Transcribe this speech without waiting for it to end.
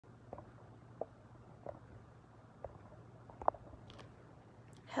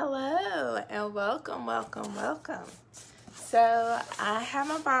Hello and welcome, welcome, welcome. So I have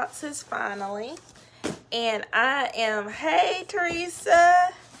my boxes finally, and hey Teresa,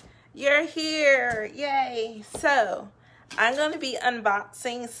 you're here, yay. So I'm going to be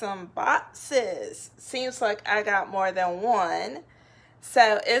unboxing some boxes. Seems like I got more than one,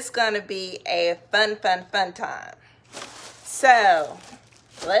 so it's going to be a fun time. So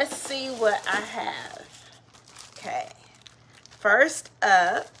let's see what I have. Okay. First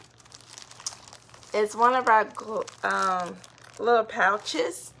up is one of our little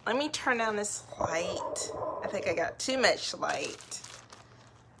pouches. Let me turn down this light. I think I got too much light.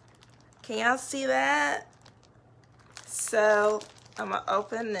 Can y'all see that? So I'm gonna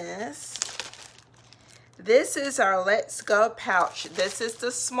open this. This is our Let's Go pouch. This is the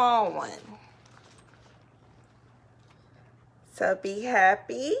small one. So be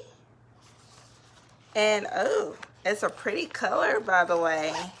happy. And oh, it's a pretty color, by the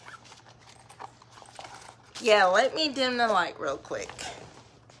way. Yeah, let me dim the light real quick.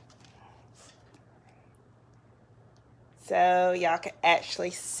 So y'all can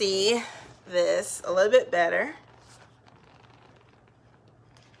actually see this a little bit better.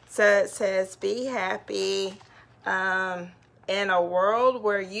 So it says, be happy. In a world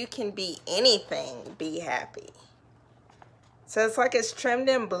where you can be anything, be happy. So it's like it's trimmed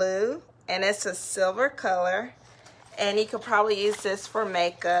in blue, and it's a silver color. And you could probably use this for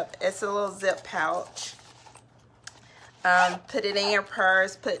makeup. It's a little zip pouch. Put it in your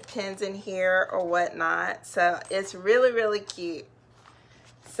purse, put pins in here or whatnot. So it's really cute.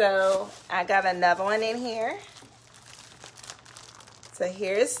 So I got another one in here. So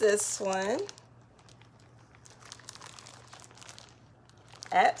here's this one.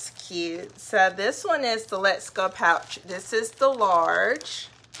 That's cute. So this one is the Let's Go pouch. This is the large.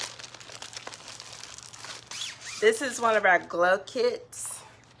 This is one of our glow kits.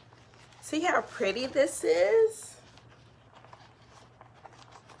 See how pretty this is?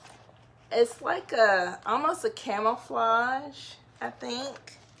 It's like almost a camouflage, I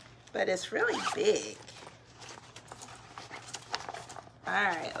think, but it's really big. All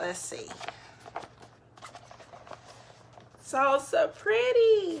right, let's see. So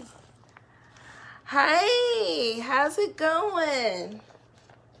pretty. Hey, how's it going?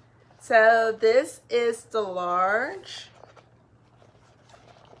 So this is the large,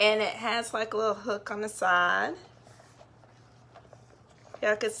 and it has like a little hook on the side.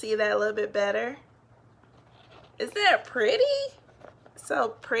 Y'all can see that a little bit better. Isn't that pretty? So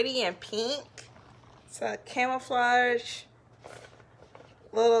pretty and pink. So camouflage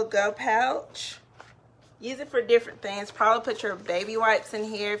little go pouch. Use it for different things. Probably put your baby wipes in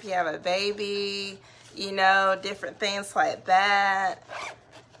here if you have a baby, you know, different things like that.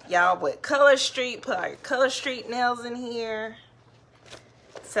 Y'all with Color Street, put all your Color Street nails in here.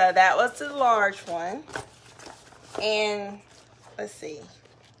 So that was the large one. And let's see.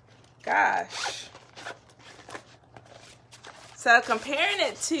 Gosh. So comparing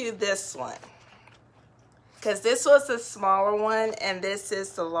it to this one, because this was the smaller one and this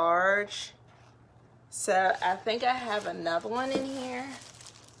is the large. So I think I have another one in here.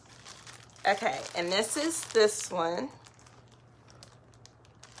 Okay, and this is this one.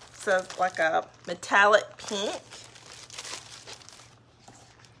 So it's like a metallic pink.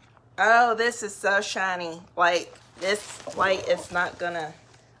 Oh, this is so shiny. Like, this light is not gonna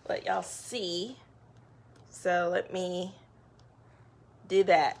let y'all see. So let me do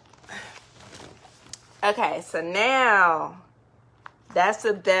that. Okay, so now that's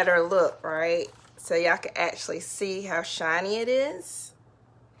a better look, right? So y'all can actually see how shiny it is.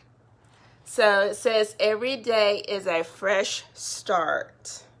 So it says every day is a fresh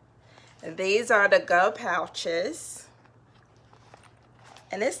start. These are the Go pouches.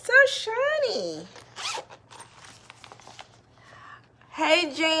 And it's so shiny.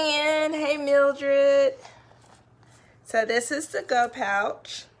 Hey Jan, hey Mildred. So this is the Go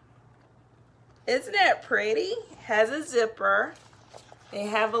pouch. Isn't that pretty? Has a zipper. They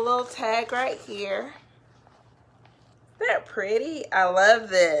have a little tag right here. Isn't that pretty? I love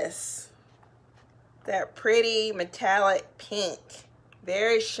this. That pretty metallic pink.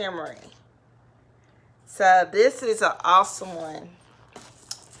 Very shimmery. So this is an awesome one.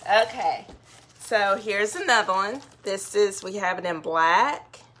 Okay, so here's another one. This is, we have it in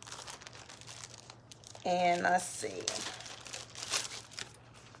black. And let's see.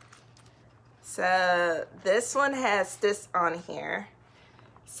 So this one has this on here.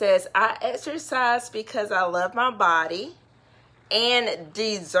 It says, I exercise because I love my body. And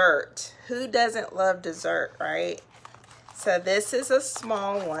dessert. Who doesn't love dessert, right? So this is a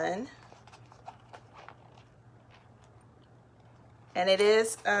small one. And it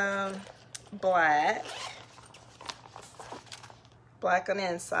is black on the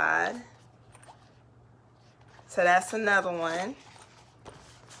inside. So that's another one.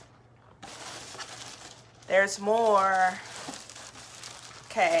 There's more.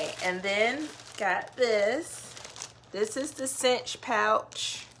 Okay, and then got this. This is the cinch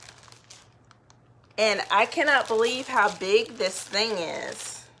pouch. And I cannot believe how big this thing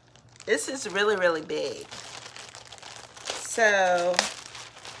is. This is really, really big. So,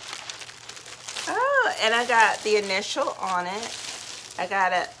 oh, and I got the initial on it. I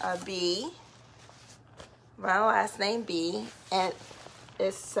got a B. My last name B. And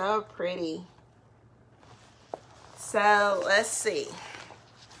it's so pretty. So, let's see.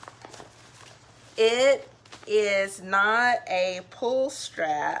 It is not a pull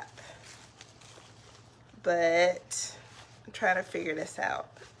strap, but I'm trying to figure this out.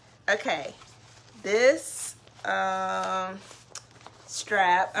 Okay, this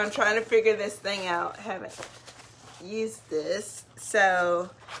strap, I'm trying to figure this thing out. I haven't used this.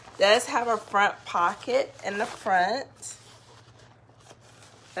 So, it does have a front pocket in the front.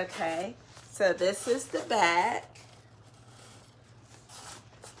 Okay, so this is the back.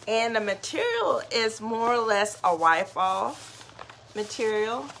 And the material is more or less a wipe-off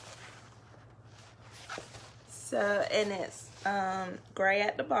material. So, and it's gray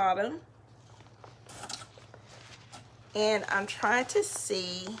at the bottom. And I'm trying to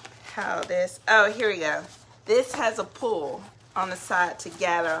see how this, oh, here we go. This has a pull on the side to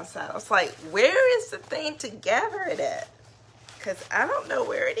gather on the side. I was like, where is the thing to gather it at? Because I don't know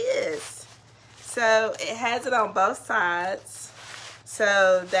where it is. So, it has it on both sides.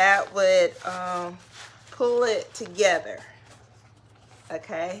 So that would pull it together.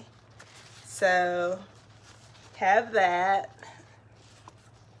 Okay. So have that.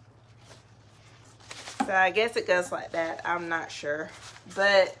 So I guess it goes like that. I'm not sure.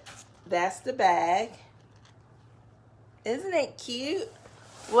 But that's the bag. Isn't it cute?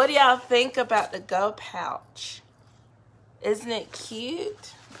 What do y'all think about the Go pouch? Isn't it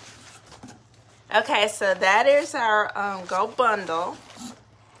cute? Okay, so that is our Go bundle.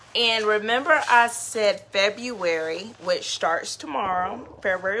 And remember I said February, which starts tomorrow,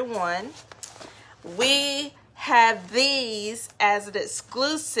 February 1. We have these as an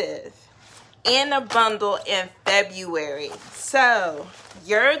exclusive in a bundle in February. So,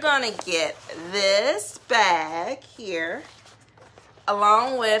 you're going to get this bag here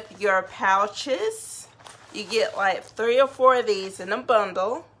along with your pouches. You get like 3 or 4 of these in a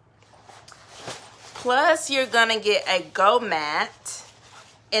bundle. Plus, you're going to get a Go mat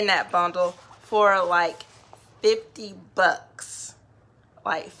in that bundle for like 50 bucks.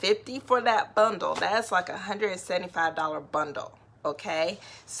 Like 50 for that bundle. That's like a $175 bundle. Okay?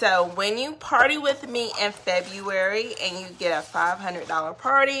 So, when you party with me in February and you get a $500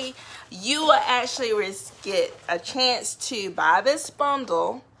 party, you will actually get a chance to buy this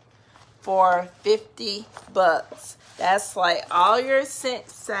bundle for 50 bucks. That's like all your scent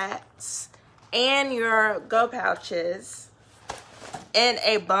sets and your Go pouches in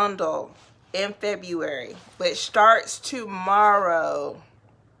a bundle in February, which starts tomorrow.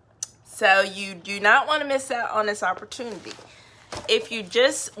 So you do not want to miss out on this opportunity. If you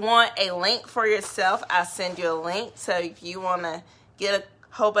just want a link for yourself, I'll send you a link. So if you want to get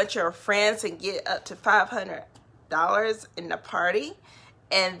a whole bunch of your friends and get up to $500 in the party,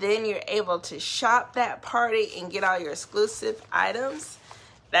 and then you're able to shop that party and get all your exclusive items,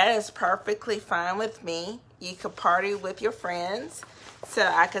 that is perfectly fine with me. You could party with your friends. So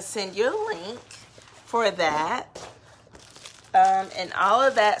I could send you a link for that. And all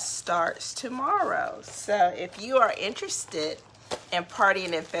of that starts tomorrow. So if you are interested in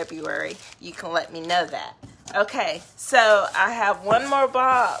partying in February, you can let me know that. Okay, so I have one more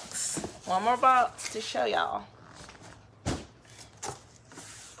box to show y'all.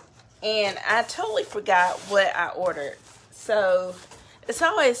 And I totally forgot what I ordered. So it's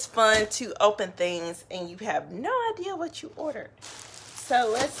always fun to open things and you have no idea what you ordered. So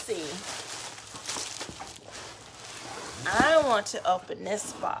let's see. I want to open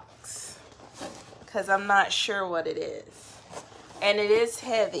this box because I'm not sure what it is. And it is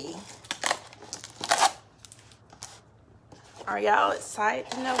heavy. Are y'all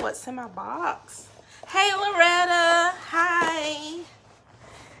excited to know what's in my box? Hey Loretta, hi.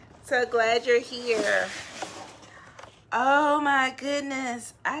 So glad you're here. Oh my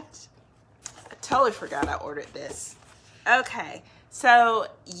goodness. I totally forgot I ordered this. Okay, so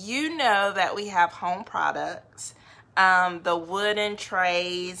you know that we have home products, the wooden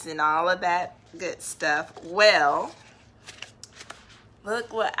trays and all of that good stuff. Well,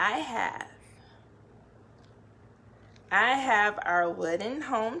 look what I have. I have our wooden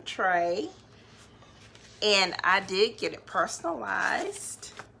home tray, and I did get it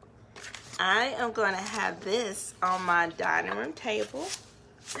personalized. I am going to have this on my dining room table.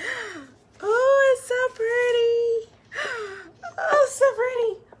 Oh, it's so pretty. Oh, so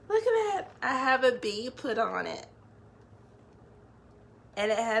pretty. Look at that. I have a bee put on it.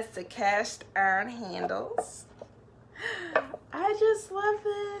 And it has the cast iron handles. I just love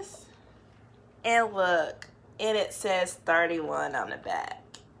this. And look, and it says 31 on the back.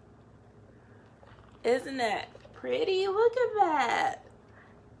 Isn't that pretty? Look at that.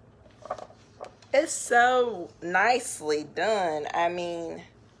 It's so nicely done. I mean,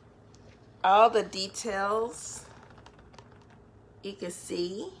 all the details you can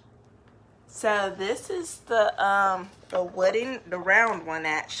see. So this is the round one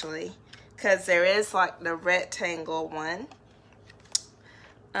actually, because there is like the rectangle one.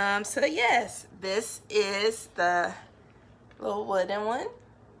 So yes, this is the little wooden one.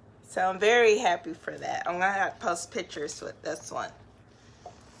 So I'm very happy for that. I'm gonna have to post pictures with this one.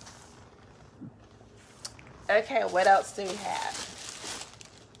 Okay, what else do we have?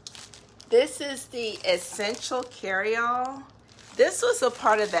 This is the Essential Carry-All. This was a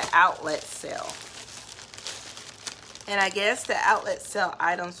part of the outlet sale. And I guess the outlet sale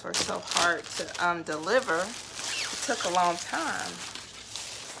items were so hard to deliver. It took a long time.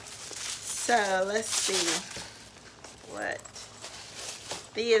 So let's see what.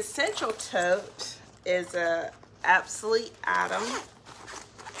 The Essential Tote is a obsolete item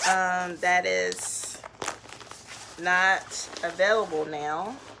that is not available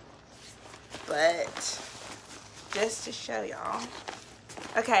now, but just to show y'all.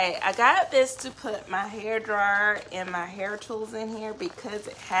 Okay, I got this to put my hair dryer and my hair tools in here because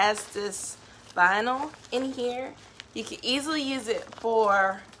it has this vinyl in here. You can easily use it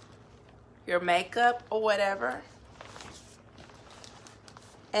for your makeup or whatever.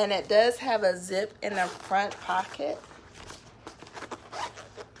 And it does have a zip in the front pocket.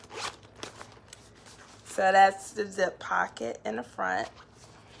 So that's the zip pocket in the front.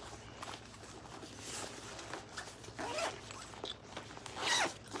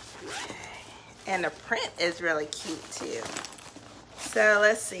 And the print is really cute too. So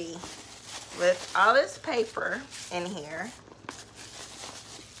let's see. With all this paper in here,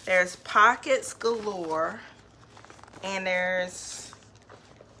 there's pockets galore. And there's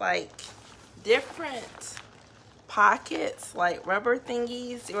like different pockets, like rubber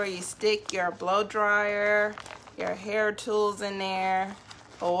thingies where you stick your blow dryer, your hair tools in there,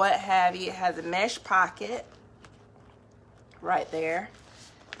 or what have you. It has a mesh pocket right there.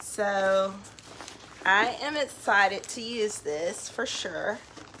 So I am excited to use this for sure.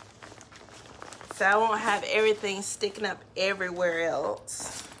 So I won't have everything sticking up everywhere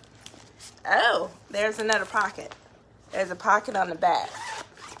else. Oh, there's another pocket. There's a pocket on the back.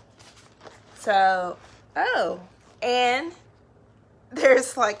 So, oh, and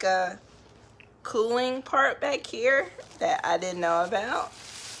there's like a cooling part back here that I didn't know about.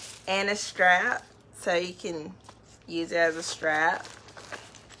 And a strap, so you can use it as a strap.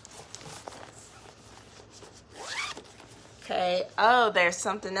 Okay, oh, there's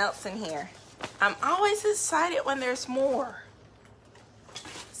something else in here. I'm always excited when there's more.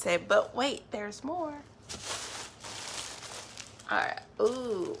 Say, but wait, there's more. All right,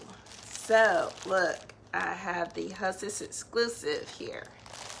 ooh. So, look, I have the Hostess exclusive here.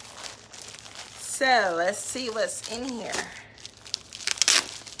 So, let's see what's in here.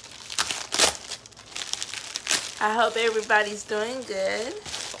 I hope everybody's doing good.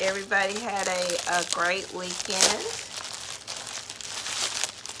 Everybody had a great weekend.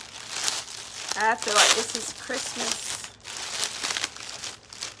 I feel like this is Christmas.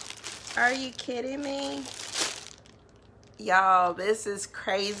 Are you kidding me? Y'all, this is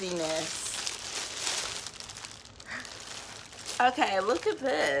craziness. Okay, look at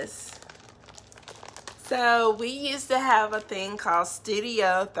this. So we used to have a thing called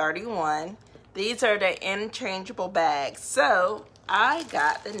Studio 31. These are the interchangeable bags. So I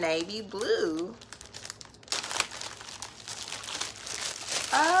got the navy blue.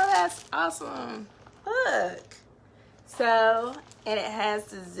 Oh, that's awesome. Look. So, and it has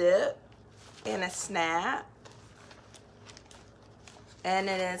the zip and a snap. And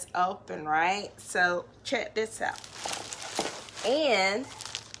it is open, right? So check this out. And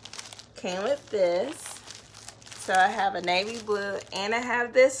came with this. So I have a navy blue and I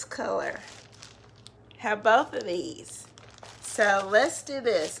have this color. Have both of these. So let's do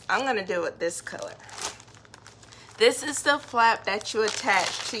this. I'm gonna do it this color. This is the flap that you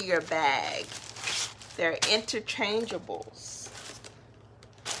attach to your bag. They're interchangeables.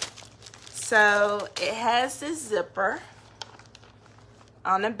 So it has this zipper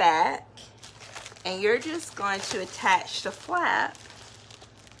on the back, and you're just going to attach the flap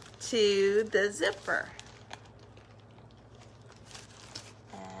to the zipper.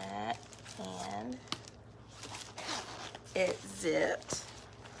 And it zipped.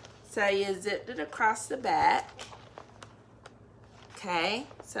 So you zipped it across the back. Okay,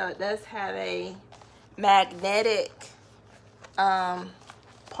 so it does have a magnetic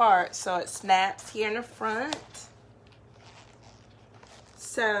part, so it snaps here in the front.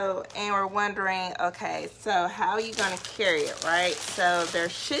 So, and we're wondering, okay, so how are you going to carry it, right? So there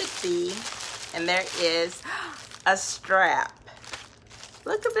should be, and there is, a strap.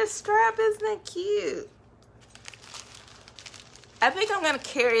 Look at this strap, isn't it cute? I think I'm going to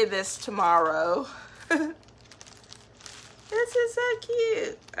carry this tomorrow. This is so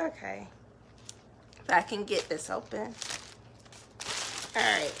cute. Okay. If I can get this open.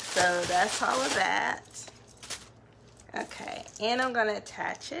 Alright, so that's all of that. Okay, and I'm going to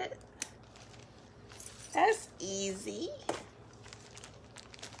attach it. That's easy.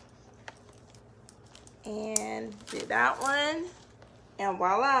 And do that one. And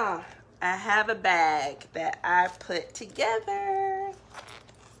voila, I have a bag that I put together.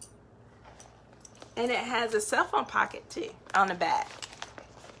 And it has a cell phone pocket too on the back.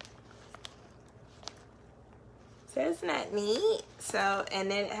 So isn't that neat? So,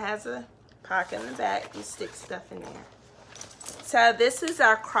 and then it has a pocket in the back. You stick stuff in there. So this is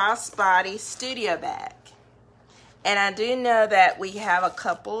our crossbody studio bag. And I do know that we have a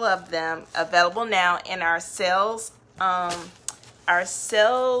couple of them available now in our sales part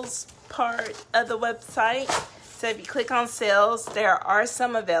of the website. So if you click on sales, there are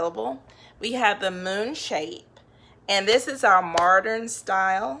some available. We have the moon shape, and this is our modern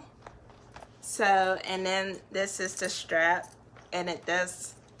style. So, and then this is the strap, and it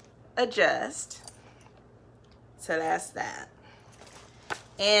does adjust. So that's that.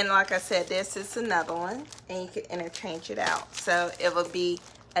 And like I said, this is another one, and you can interchange it out. So it will be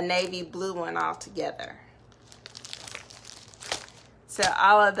a navy blue one altogether. So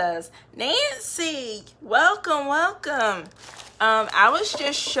all of those. Nancy, welcome, welcome. I was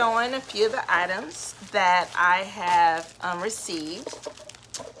just showing a few of the items that I have received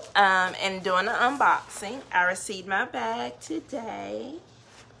and doing an unboxing. I received my bag today.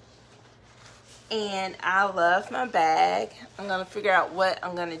 And I love my bag. I'm going to figure out what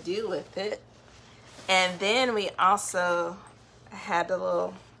I'm going to do with it. And then we also had the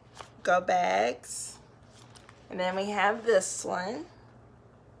little go bags. And then we have this one.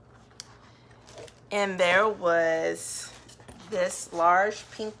 And there was this large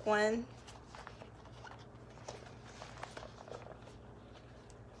pink one.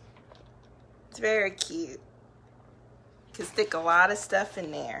 It's very cute. You can stick a lot of stuff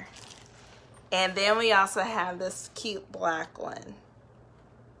in there. And then we also have this cute black one.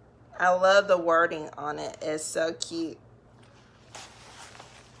 I love the wording on it. It's so cute.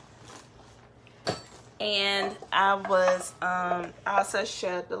 And I also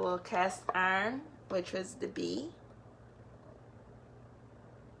showed the little cast iron, which was the bee.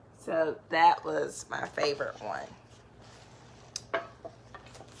 So that was my favorite one.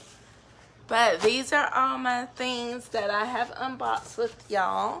 But these are all my things that I have unboxed with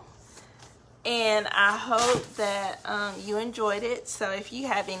y'all. And I hope that you enjoyed it. So if you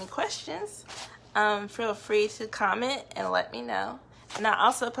have any questions, feel free to comment and let me know. And I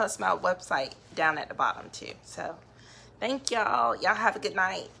also post my website down at the bottom too. So thank y'all. Y'all have a good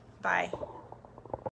night. Bye.